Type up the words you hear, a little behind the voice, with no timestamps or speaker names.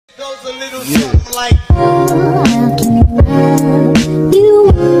goes a little something like.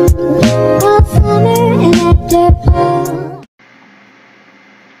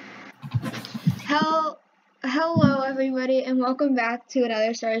 Hello everybody, and welcome back to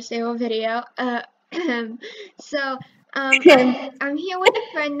another Star Stable video. I'm here with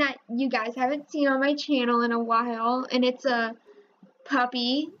a friend that you guys haven't seen on my channel in a while, and it's a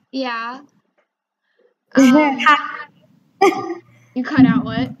puppy. Yeah. You cut out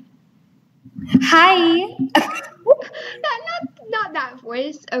what? Hi. Not that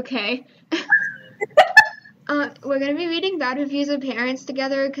voice. Okay. We're gonna be reading bad reviews of parents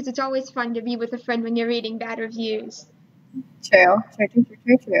together because it's always fun to be with a friend when you're reading bad reviews. True.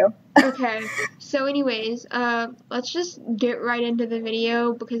 Okay, so anyways, let's just get right into the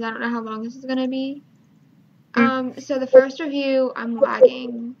video because I don't know how long this is gonna be. So the first review, I'm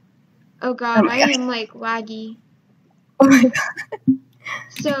lagging. Oh god, I am like laggy. Oh my god.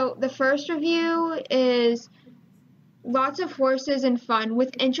 So the first review is lots of horses and fun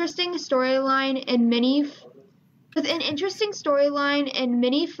with an interesting storyline and many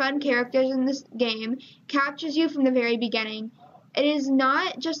fun characters in this game, captures you from the very beginning. It is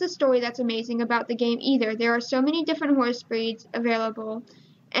not just the story that's amazing about the game either. There are so many different horse breeds available,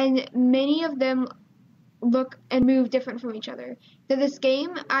 and many of them look and move different from each other. Through this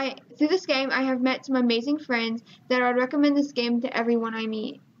game, I have met some amazing friends that I would recommend this game to everyone I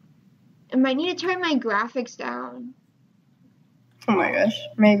meet. I might need to turn my graphics down. Oh my gosh,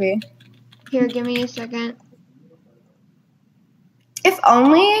 maybe. Here, give me a second. If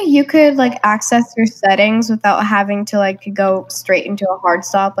only you could access your settings without having to go straight into a hard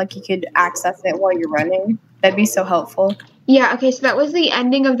stop. You could access it while you're running. That'd be so helpful. Yeah, okay, so that was the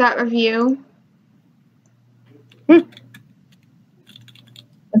ending of that review.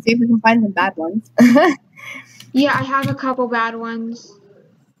 Let's see if we can find some bad ones. Yeah, I have a couple bad ones.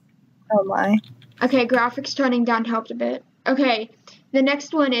 Oh my. Okay, graphics turning down helped a bit. Okay, the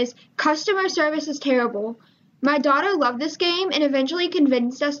next one is customer service is terrible. My daughter loved this game and eventually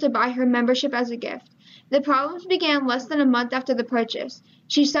convinced us to buy her membership as a gift. The problems began less than a month after the purchase.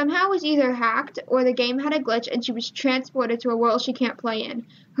 She somehow was either hacked or the game had a glitch and she was transported to a world she can't play in.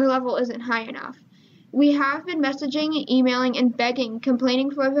 Her level isn't high enough. We have been messaging, emailing, and begging,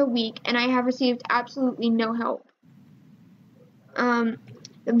 complaining for over a week, and I have received absolutely no help.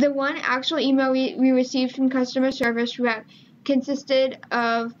 The one actual email we received from customer service rep consisted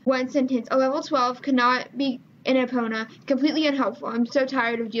of one sentence: a level 12 cannot be in Epona. Completely unhelpful. I'm so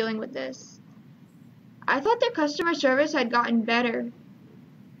tired of dealing with this. I thought their customer service had gotten better.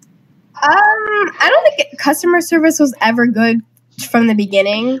 I don't think customer service was ever good from the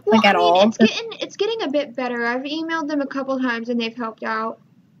beginning, at all. It's getting a bit better. I've emailed them a couple times and they've helped out.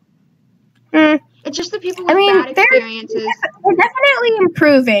 It's just the people with bad experiences. They're definitely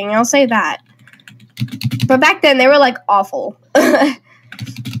improving, I'll say that. But back then, they were, awful.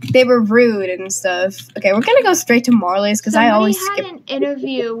 They were rude and stuff. Okay, we're gonna go straight to Marley's, because I always skip. Somebody had an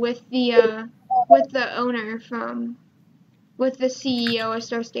interview with the owner with the CEO of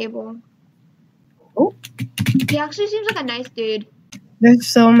Star Stable. Oh. He actually seems like a nice dude. There's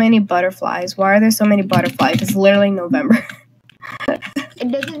so many butterflies. Why are there so many butterflies? It's literally November.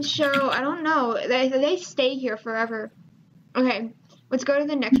 It doesn't show. I don't know. They stay here forever. Okay, let's go to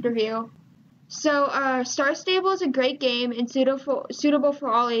the next review. So, Star Stable is a great game and suitable for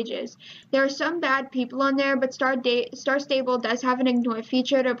all ages. There are some bad people on there, but Star Stable does have an ignore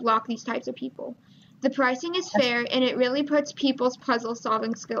feature to block these types of people. The pricing is fair, and it really puts people's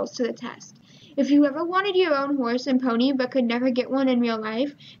puzzle-solving skills to the test. If you ever wanted your own horse and pony but could never get one in real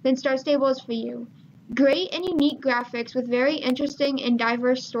life, then Star Stable is for you. Great and unique graphics with very interesting and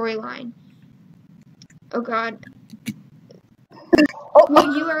diverse storyline. Oh god.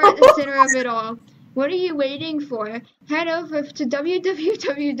 Well, you are at the center of it all. What are you waiting for? Head over to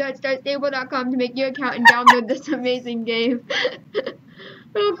www.starstable.com to make your account and download this amazing game.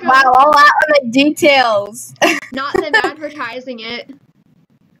 Oh god. Wow, all out on the details. Not them advertising it.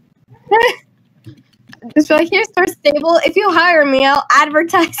 Just be like, here's Star Stable. If you hire me, I'll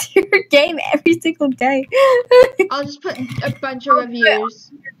advertise your game every single day. I'll just put a bunch of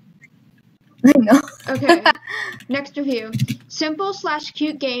reviews. I know. Okay, next review.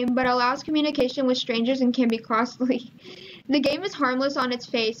 Simple/cute game, but allows communication with strangers and can be costly. The game is harmless on its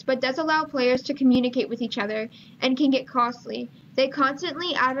face, but does allow players to communicate with each other and can get costly. They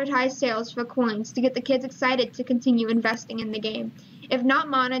constantly advertise sales for coins to get the kids excited to continue investing in the game. If not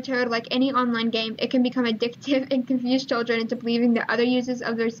monitored like any online game, it can become addictive and confuse children into believing that other users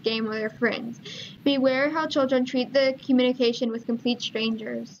of this game are their friends. Beware how children treat the communication with complete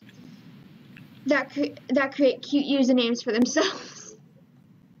strangers that create cute usernames for themselves.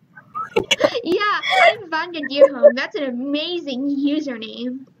 Yeah, I'm Van de Deerholm. That's an amazing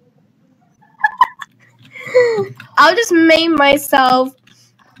username. I'll just name myself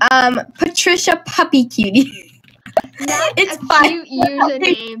Patricia Puppy Cutie. That's It's a fine. cute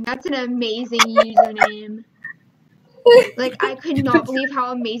username. That's an amazing username. Like, I could not believe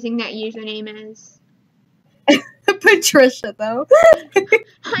how amazing that username is. Patricia, though.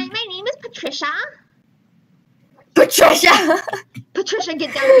 Hi, my name is Patricia. Patricia! Patricia,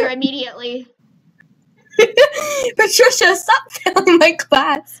 get down here immediately. Patricia, stop failing my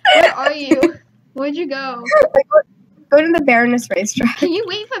class. Where are you? Where'd you go? Go to the Baroness racetrack. Can you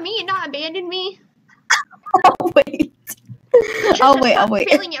wait for me and not abandon me? I'll wait. Patricia, I'll wait. stop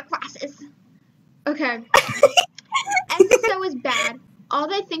failing your classes. Okay. SSO is bad. All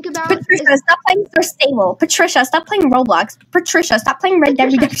they think about Patricia, is... stop playing Star Stable. Patricia, stop playing Roblox. Patricia, stop playing Red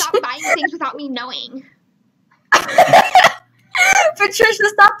Dead Patricia, Redemption. stop buying things without me knowing. Patricia,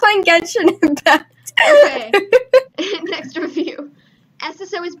 stop playing Genshin Impact. Okay. Next review.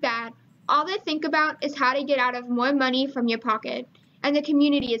 SSO is bad. All they think about is how to get out of more money from your pocket. And the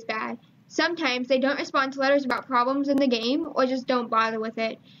community is bad. Sometimes they don't respond to letters about problems in the game or just don't bother with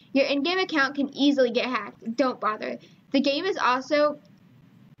it. Your in-game account can easily get hacked. Don't bother. The game is also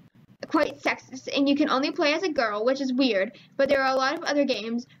quite sexist and you can only play as a girl, which is weird, but there are a lot of other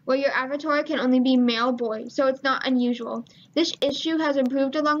games where your avatar can only be male or boy, so it's not unusual. This issue has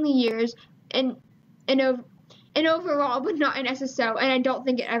improved along the years and overall, but not in SSO, and I don't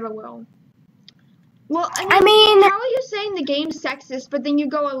think it ever will. Well, I mean, how are you saying the game's sexist, but then you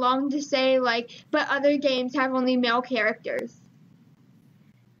go along to say, like, but other games have only male characters?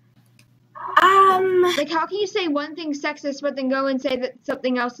 Like, how can you say one thing's sexist, but then go and say that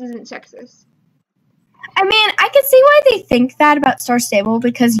something else isn't sexist? I mean, I can see why they think that about Star Stable,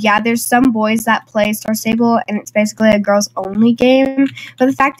 because, yeah, there's some boys that play Star Stable, and it's basically a girls-only game. But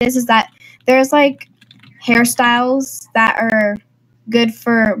the fact is that there's, like, hairstyles that are good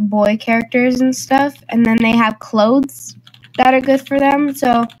for boy characters and stuff, and then they have clothes that are good for them.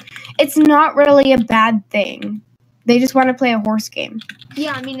 So it's not really a bad thing. They just want to play a horse game.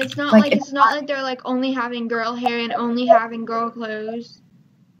 Yeah, I mean, it's not like they're like only having girl hair and only having girl clothes.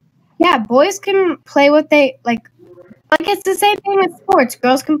 Yeah, boys can play what they like. Like, it's the same thing with sports.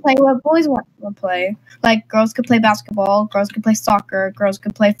 Girls can play what boys want to play. Like, girls could play basketball, girls could play soccer, girls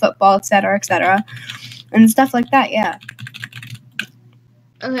could play football, etc., and stuff like that. Yeah.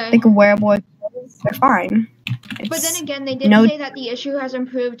 Okay. They can wear boy clothes. They're fine. But then again, they did say that the issue has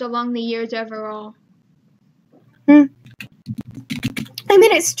improved along the years overall. I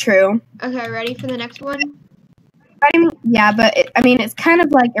mean, it's true. Okay, ready for the next one? I mean, yeah, but it's kind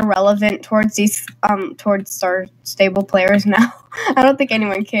of like irrelevant towards these towards Star Stable players now. I don't think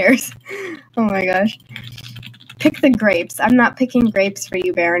anyone cares. Oh my gosh. Pick the grapes. I'm not picking grapes for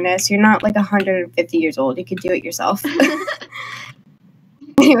you, Baroness. You're not like 150 years old. You could do it yourself.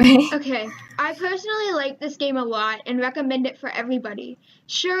 Anyway. Okay, I personally like this game a lot and recommend it for everybody.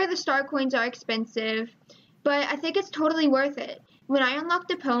 Sure, the star coins are expensive, but I think it's totally worth it. When I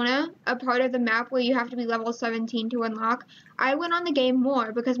unlocked Epona, a part of the map where you have to be level 17 to unlock, I went on the game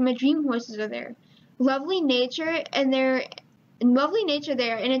more because my dream horses are there. Lovely nature there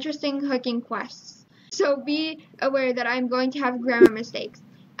and interesting hooking quests. So be aware that I'm going to have grammar mistakes.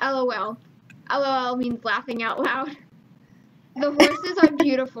 LOL. LOL means laughing out loud. The horses are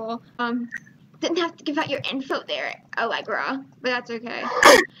beautiful. Didn't have to give out your info there, Allegra, but that's okay.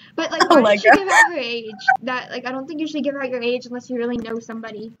 But like, why did you give out your age? I don't think you should give out your age unless you really know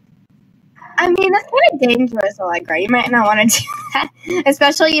somebody. I mean, that's kind of dangerous, Allegra. You might not want to do that.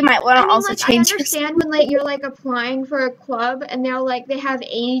 Especially, you might want to also change. I understand when you're applying for a club and they have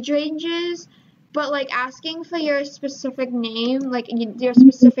age ranges, but asking for your specific name, your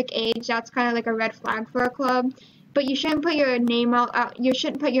specific age, that's kind of like a red flag for a club. But you shouldn't put your name you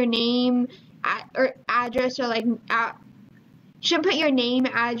shouldn't put your name or address or shouldn't put your name,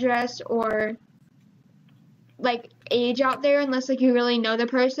 address, or age out there unless you really know the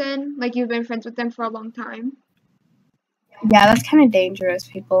person, you've been friends with them for a long time. Yeah, that's kind of dangerous,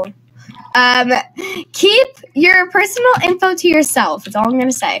 people. Keep your personal info to yourself. That's all I'm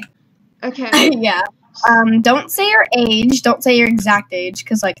gonna say. Okay. Yeah. Don't say your age. Don't say your exact age,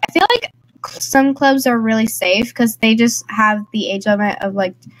 because I feel like some clubs are really safe because they just have the age limit of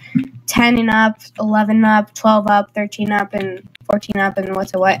 10 and up, 11 up, 12 up, 13 up, and 14 up, and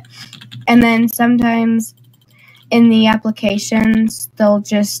what's a what. And then sometimes in the applications, they'll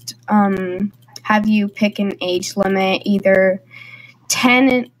just have you pick an age limit, either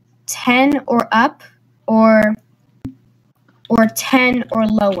 10 or up, or 10 or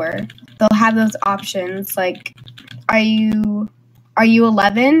lower. They'll have those options. Are you are you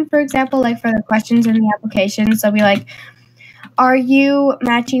 11, for example, like for the questions in the applications, they'll be like, are you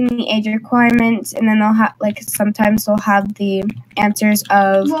matching the age requirements? And then they'll have, like, sometimes they'll have the answers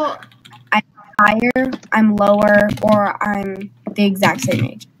of Well, I'm higher, I'm lower, or I'm the exact same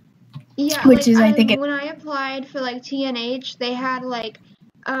age. yeah, Which like is, I think, when I applied for like TNH, they had like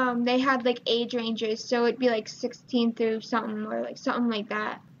age ranges, so it'd be like 16 through something or like something like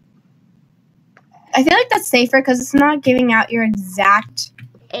that. I feel like that's safer because it's not giving out your exact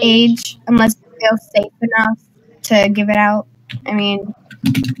age unless you feel safe enough to give it out. I mean,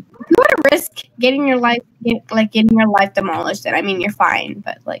 if you want to risk getting your life demolished, then I mean you're fine.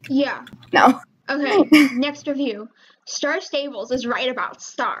 But like, Yeah. no. Okay. Next review. Star Stables is right about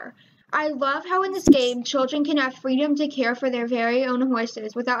Star. I love how in this game children can have freedom to care for their very own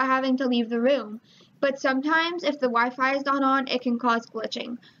horses without having to leave the room. But sometimes, if the Wi-Fi is not on, it can cause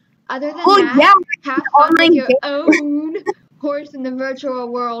glitching. Other than that, have fun with your own horse in the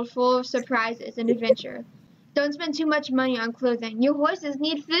virtual world full of surprises and adventure. Don't spend too much money on clothing. Your horses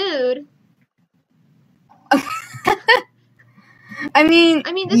need food. I mean,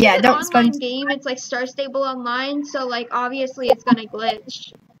 this is an don't online spend. game. It's like Star Stable Online, so like obviously it's gonna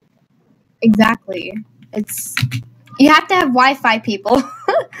glitch. Exactly. You have to have Wi-Fi, people.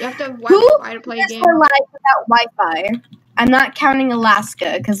 You have to have Wi-Fi to play a game. Who lives without Wi-Fi? I'm not counting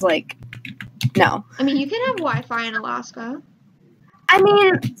Alaska because, like, no. I mean, you can have Wi-Fi in Alaska. I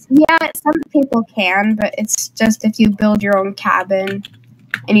mean, yeah, some people can, but it's just if you build your own cabin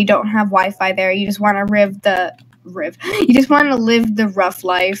and you don't have Wi-Fi there, you just want to You just want to live the rough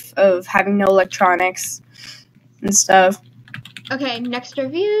life of having no electronics and stuff. Okay, next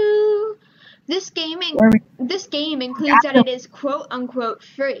review. This game includes that it is quote-unquote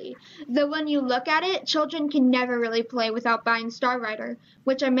free, though when you look at it, children can never really play without buying Star Rider,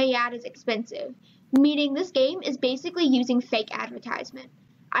 which I may add is expensive, meaning this game is basically using fake advertisement.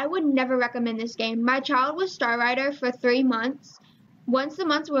 I would never recommend this game. My child was Star Rider for 3 months. Once the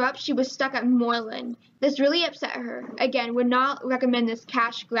months were up, she was stuck at Moreland. This really upset her. Again, would not recommend this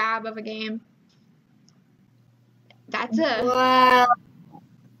cash grab of a game. That's a... Wow.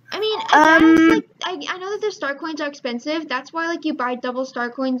 I mean, I guess, like, I know that the star coins are expensive. That's why, like, you buy double star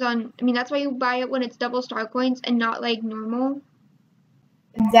coins on... I mean, that's why you buy it when it's double star coins and not, like, normal.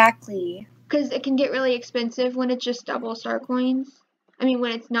 Exactly. Because it can get really expensive when it's just double star coins. I mean,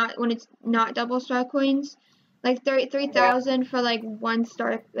 when it's not double star coins. Like, 3,000 for, like, 1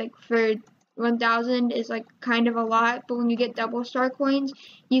 star... Like, for 1,000 is, like, kind of a lot. But when you get double star coins,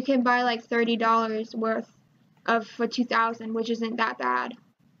 you can buy, like, $30 worth for 2,000, which isn't that bad.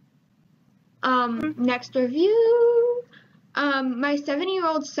 Next review. My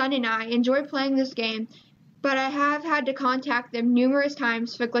 7-year-old son and I enjoy playing this game, but I have had to contact them numerous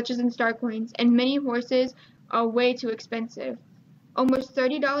times for glitches and star coins, and many horses are way too expensive. Almost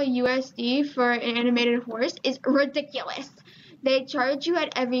 $30 USD for an animated horse is ridiculous. They charge you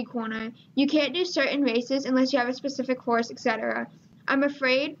at every corner. You can't do certain races unless you have a specific horse, etc. I'm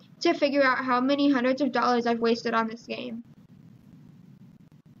afraid to figure out how many hundreds of dollars I've wasted on this game.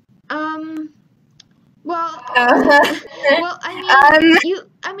 Well,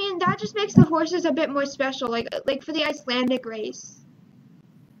 I mean, that just makes the horses a bit more special, like for the Icelandic race.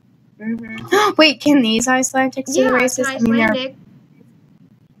 Wait, can these Icelandics do the races? Yeah, it's an Icelandic.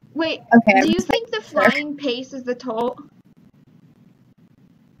 Wait, okay, do you think the flying pace is the toll?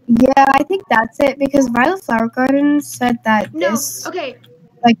 Yeah, I think that's it, because Violet Flower Garden said that this... okay.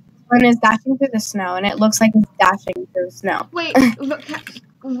 Like, one is dashing through the snow, and it looks like it's dashing through the snow. Wait,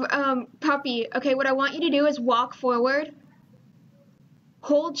 Puppy, okay, what I want you to do is walk forward,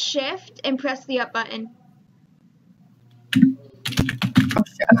 hold shift, and press the up button.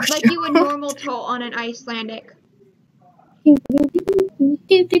 Like you would normal toll on an Icelandic.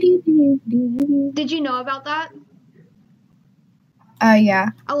 Did you know about that? Yeah.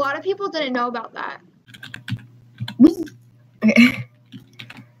 A lot of people didn't know about that. Okay.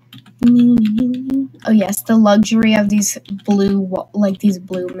 Oh yes, the luxury of these blue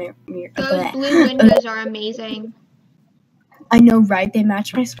mirrors. Those blue windows are amazing. I know, right? They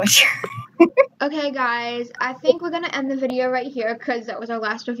match my sweatshirt. Okay, guys, I think we're gonna end the video right here because that was our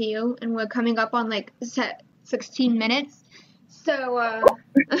last review, and we're coming up on like 16 minutes. So,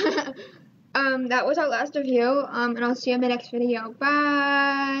 that was our last review. And I'll see you in the next video.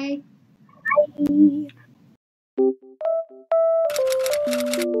 Bye. Bye.